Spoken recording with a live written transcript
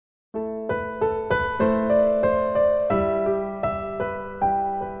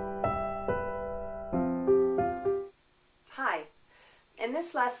In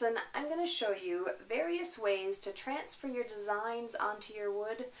this lesson, I'm going to show you various ways to transfer your designs onto your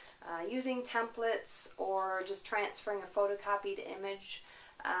wood using templates or just transferring a photocopied image.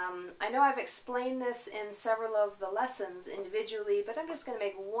 I know I've explained this in several of the lessons individually, but I'm just going to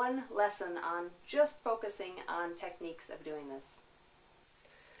make one lesson on just focusing on techniques of doing this.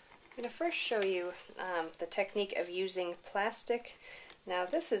 I'm going to first show you the technique of using plastic. Now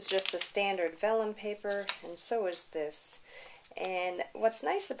this is just a standard vellum paper, and so is this. And what's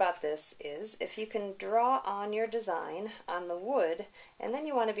nice about this is if you can draw on your design on the wood, and then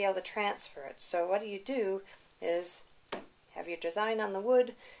you want to be able to transfer it. So what you do is have your design on the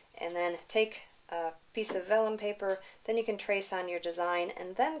wood, and then take a piece of vellum paper, then you can trace on your design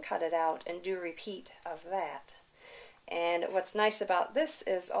and then cut it out and do a repeat of that. And what's nice about this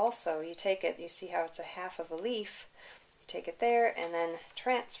is also you take it, you see how it's a half of a leaf, you take it there and then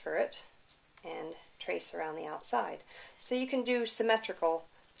transfer it and trace around the outside. So you can do symmetrical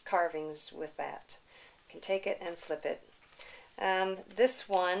carvings with that. You can take it and flip it. This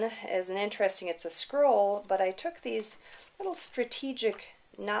one is an interesting, it's a scroll, but I took these little strategic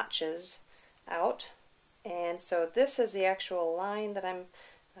notches out, and so this is the actual line that I'm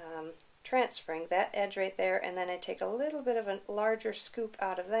transferring, that edge right there, and then I take a little bit of a larger scoop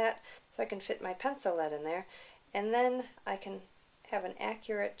out of that so I can fit my pencil lead in there, and then I can have an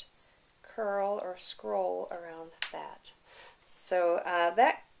accurate curl or scroll around that. So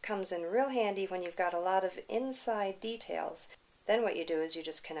that comes in real handy when you've got a lot of inside details. Then what you do is you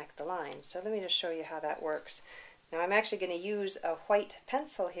just connect the lines. So let me just show you how that works. Now I'm actually going to use a white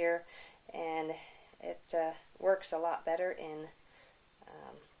pencil here, and it works a lot better in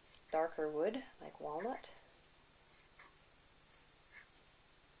darker wood like walnut.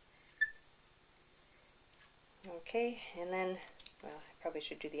 Okay, and then, well, I probably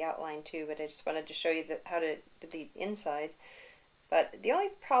should do the outline too, but I just wanted to show you how to do the inside. But the only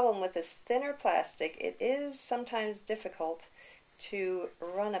problem with this thinner plastic, it is sometimes difficult to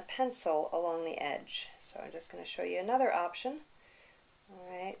run a pencil along the edge. So I'm just going to show you another option.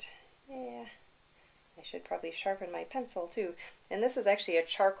 Alright, yeah, I should probably sharpen my pencil too. And this is actually a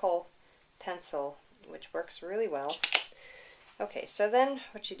charcoal pencil, which works really well. Okay, so then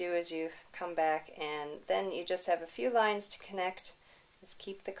what you do is you come back and then you just have a few lines to connect. Just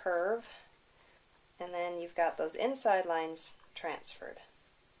keep the curve, and then you've got those inside lines transferred.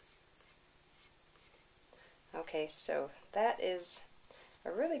 Okay, so that is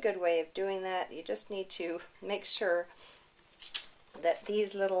a really good way of doing that. You just need to make sure that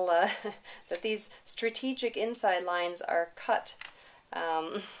these little that these strategic inside lines are cut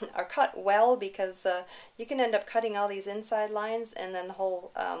well, because you can end up cutting all these inside lines and then the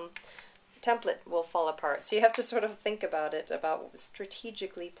whole template will fall apart. So you have to sort of think about it, about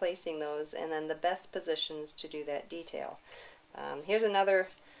strategically placing those and then the best positions to do that detail. Here's another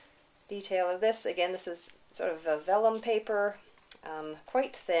detail of this. Again, this is sort of a vellum paper,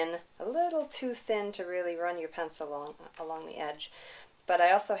 quite thin, a little too thin to really run your pencil along the edge. But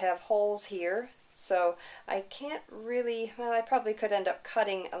I also have holes here, so I can't really, well, I probably could end up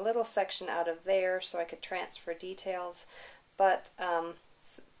cutting a little section out of there so I could transfer details. But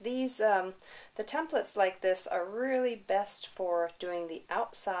the templates like this are really best for doing the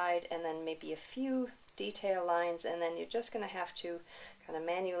outside and then maybe a few detail lines, and then you're just going to have to kind of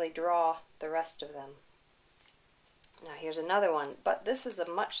manually draw the rest of them. Now here's another one, but this is a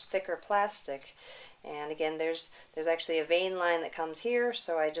much thicker plastic, and again there's actually a vein line that comes here,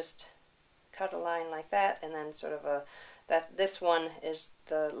 so I just cut a line like that, and then sort of this one is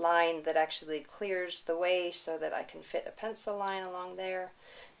the line that actually clears the way so that I can fit a pencil line along there.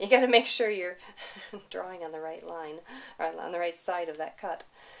 You got to make sure you're drawing on the right line, or on the right side of that cut.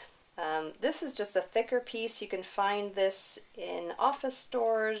 This is just a thicker piece. You can find this in office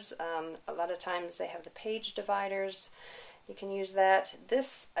stores. A lot of times they have the page dividers. You can use that.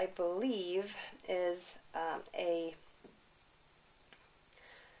 This, I believe, is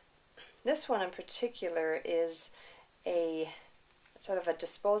this one in particular is a sort of a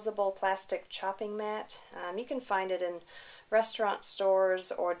disposable plastic chopping mat. You can find it in restaurant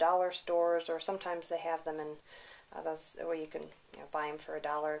stores or dollar stores, or sometimes they have them in those where you can buy them for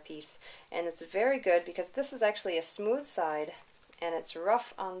 $1 a piece. And it's very good because this is actually a smooth side and it's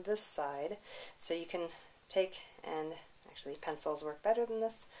rough on this side. So you can take, and actually pencils work better than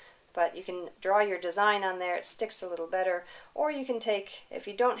this, but you can draw your design on there, it sticks a little better. Or you can take, if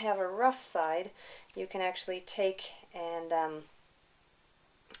you don't have a rough side, you can actually take and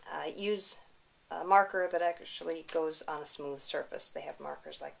use a marker that actually goes on a smooth surface. They have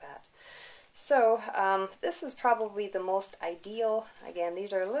markers like that. So this is probably the most ideal. Again,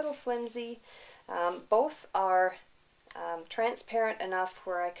 these are a little flimsy. Both are transparent enough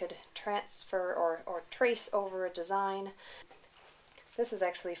where I could transfer or trace over a design. This is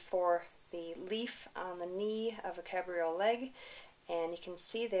actually for the leaf on the knee of a cabriole leg, and you can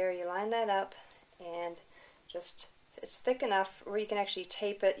see there, you line that up and just, it's thick enough where you can actually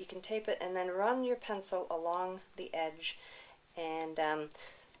tape it. You can tape it and then run your pencil along the edge. And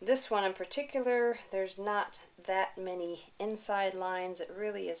this one in particular, there's not that many inside lines. It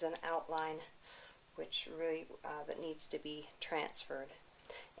really is an outline which really that needs to be transferred.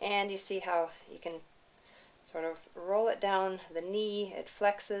 And you see how you can sort of roll it down the knee, it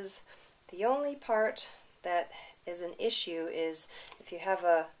flexes. The only part that is an issue is if you have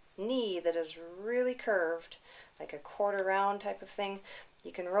a knee that is really curved, like a quarter round type of thing,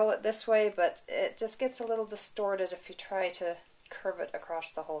 you can roll it this way, but it just gets a little distorted if you try to curve it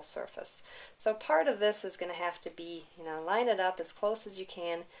across the whole surface. So part of this is going to have to be, line it up as close as you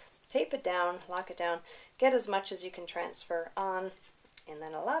can, tape it down, lock it down, get as much as you can transfer on, and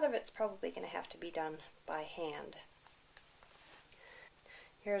then a lot of it's probably going to have to be done by hand.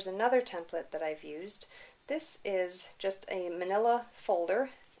 Here's another template that I've used. This is just a manila folder.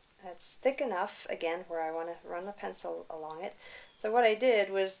 It's thick enough, again, where I want to run the pencil along it. So what I did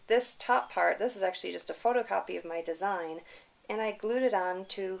was this top part, this is actually just a photocopy of my design, and I glued it on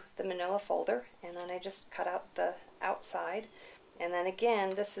to the manila folder, and then I just cut out the outside. And then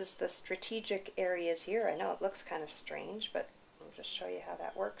again, this is the strategic areas here. I know it looks kind of strange, but I'll just show you how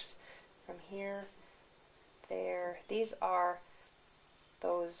that works. From here, there, these are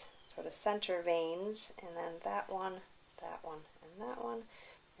those sort of center veins, and then that one, and that one,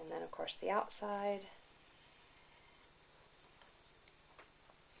 and then of course the outside.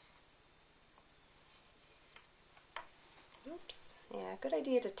 Oops. Yeah, good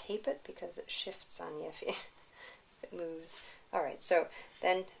idea to tape it because it shifts on you if it moves. Alright, so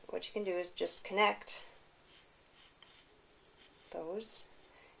then what you can do is just connect those,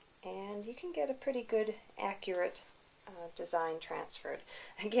 and you can get a pretty good, accurate design transferred.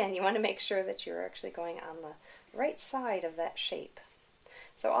 Again, you want to make sure that you're actually going on the right side of that shape.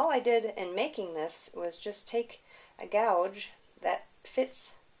 So all I did in making this was just take a gouge that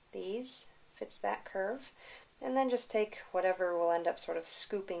fits that curve, and then just take whatever will end up sort of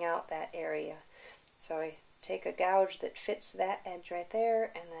scooping out that area. So I take a gouge that fits that edge right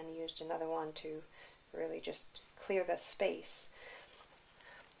there, and then used another one to really just clear the space.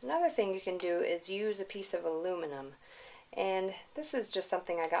 Another thing you can do is use a piece of aluminum, and this is just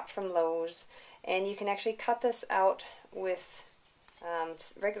something I got from Lowe's, and you can actually cut this out with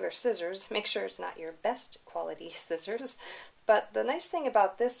regular scissors. Make sure it's not your best quality scissors, but the nice thing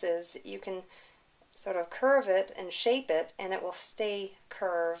about this is you can sort of curve it and shape it, and it will stay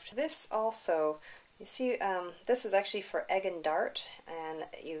curved. This also, you see, this is actually for egg and dart, and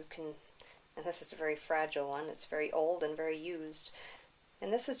and this is a very fragile one. It's very old and very used.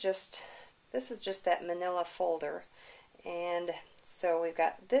 And this is just that manila folder. And so we've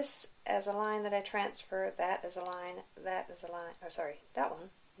got this as a line that I transfer, that as a line, that is a line, that one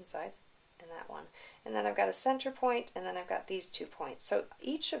inside, and that one. And then I've got a center point, and then I've got these 2 points. So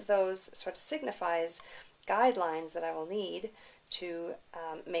each of those sort of signifies guidelines that I will need to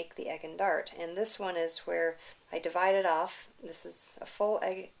make the egg and dart. And this one is where I divide it off. This is a full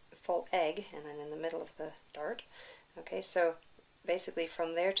egg, and then in the middle of the dart. Okay, so basically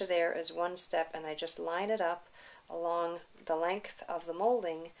from there to there is one step, and I just line it up along the length of the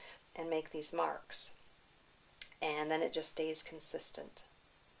molding and make these marks. And then it just stays consistent.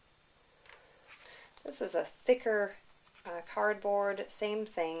 This is a thicker cardboard, same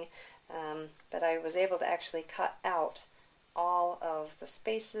thing, but I was able to actually cut out all of the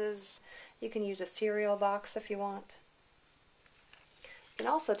spaces. You can use a cereal box if you want. You can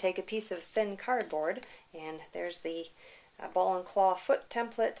also take a piece of thin cardboard, and there's the ball and claw foot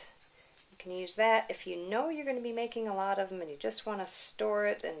template. You can use that if you know you're going to be making a lot of them and you just want to store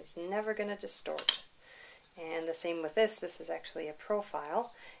it and it's never going to distort. And the same with this. This is actually a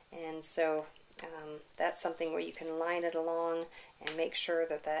profile, and so that's something where you can line it along and make sure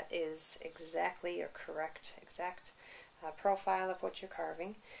that that is exactly a correct, exact profile of what you're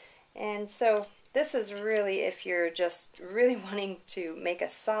carving. And so this is really if you're just really wanting to make a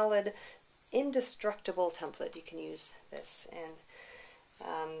solid, indestructible template, you can use this.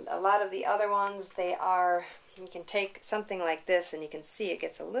 And a lot of the other ones, you can take something like this and you can see it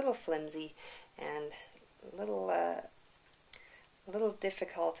gets a little flimsy and a little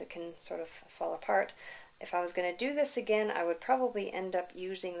difficult. It can sort of fall apart. If I was going to do this again, I would probably end up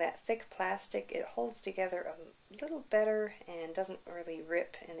using that thick plastic. It holds together a little better and doesn't really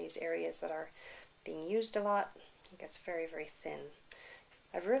rip in these areas that are being used a lot. It gets very, very thin.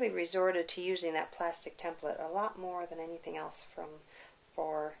 I've really resorted to using that plastic template a lot more than anything else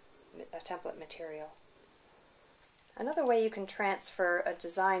for a template material. Another way you can transfer a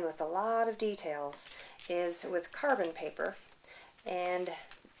design with a lot of details is with carbon paper. And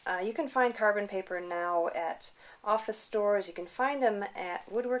you can find carbon paper now at office stores, you can find them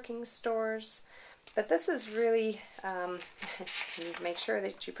at woodworking stores, but this is really, you need to make sure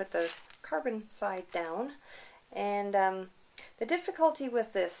that you put the carbon side down. And the difficulty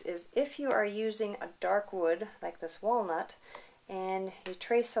with this is if you are using a dark wood like this walnut and you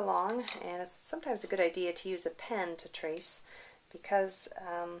trace along, and it's sometimes a good idea to use a pen to trace because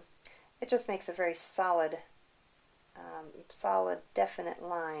it just makes a very solid definite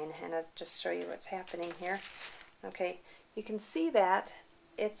line. And I'll just show you what's happening here. Okay, you can see that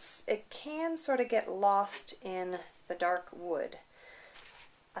it can sort of get lost in the dark wood.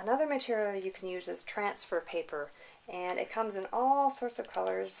 Another material you can use is transfer paper, and it comes in all sorts of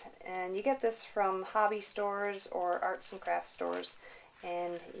colors, and you get this from hobby stores or arts and crafts stores,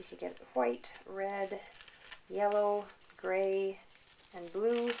 and you can get white, red, yellow, gray, and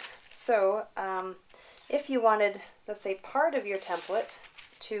blue. So if you wanted, let's say, part of your template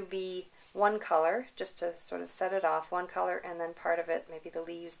to be one color, just to sort of set it off, one color, and then part of it, maybe the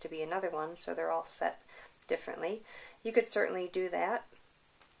leaves, to be another one, so they're all set differently, you could certainly do that.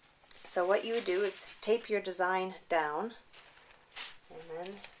 So what you would do is tape your design down and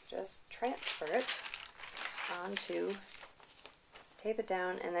then just transfer it onto, tape it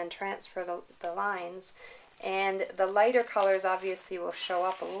down and then transfer the lines. And the lighter colors obviously will show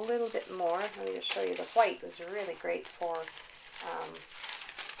up a little bit more. Let me just show you. The white was really great for,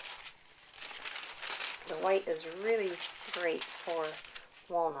 the white is really great for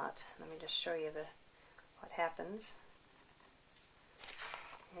walnut. Let me just show you what happens.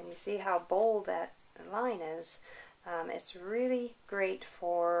 And you see how bold that line is. It's really great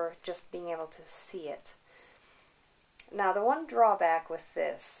for just being able to see it. Now the one drawback with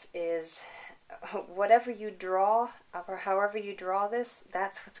this is whatever you draw, or however you draw this,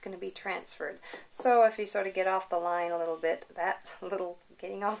 that's what's going to be transferred. So if you sort of get off the line a little bit, that little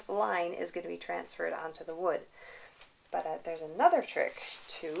getting off the line is going to be transferred onto the wood. But there's another trick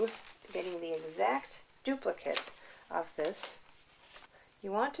to getting the exact duplicate of this.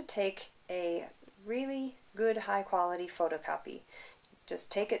 You want to take a really good high quality photocopy.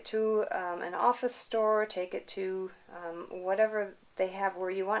 Just take it to an office store, take it to whatever they have where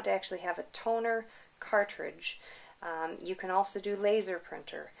you want to actually have a toner cartridge. You can also do laser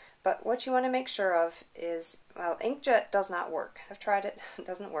printer. But what you want to make sure of is, well, inkjet does not work. I've tried it, it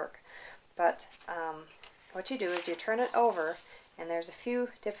doesn't work. But what you do is you turn it over, and there's a few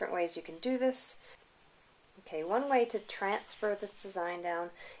different ways you can do this. Okay, one way to transfer this design down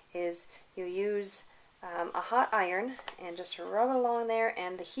is you use a hot iron and just rub it along there,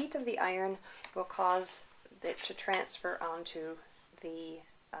 and the heat of the iron will cause it to transfer onto the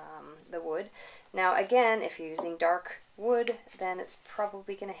wood. Now again, if you're using dark wood, then it's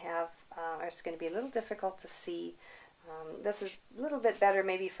probably going to have, or it's going to be a little difficult to see. This is a little bit better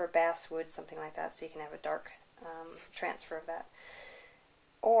maybe for basswood, something like that, so you can have a dark transfer of that.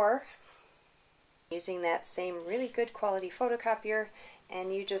 Or using that same really good quality photocopier,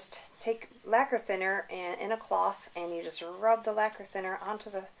 and you just take lacquer thinner and in a cloth, and you just rub the lacquer thinner onto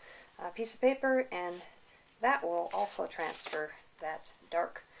the piece of paper, and that will also transfer that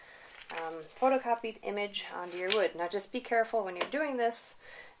dark photocopied image onto your wood. Now just be careful when you're doing this.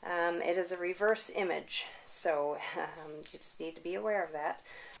 It is a reverse image, so you just need to be aware of that.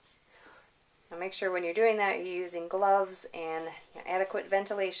 Now make sure when you're doing that you're using gloves and adequate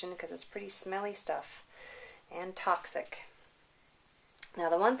ventilation, because it's pretty smelly stuff and toxic. Now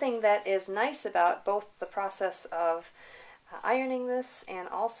the one thing that is nice about both the process of ironing this and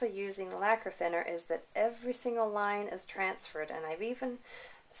also using the lacquer thinner is that every single line is transferred, and I've even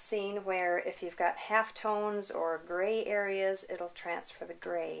seen where if you've got half tones or gray areas, it'll transfer the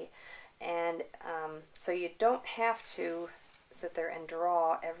gray, and so you don't have to sit there and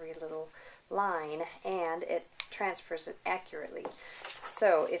draw every little line, and it transfers it accurately.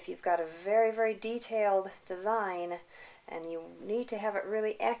 So if you've got a very, very detailed design and you need to have it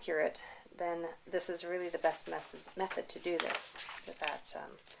really accurate, then this is really the best method to do this without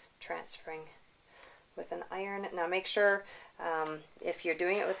transferring with an iron. Now make sure if you're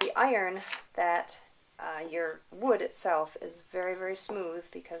doing it with the iron that your wood itself is very, very smooth,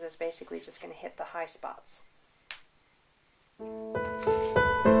 because it's basically just going to hit the high spots.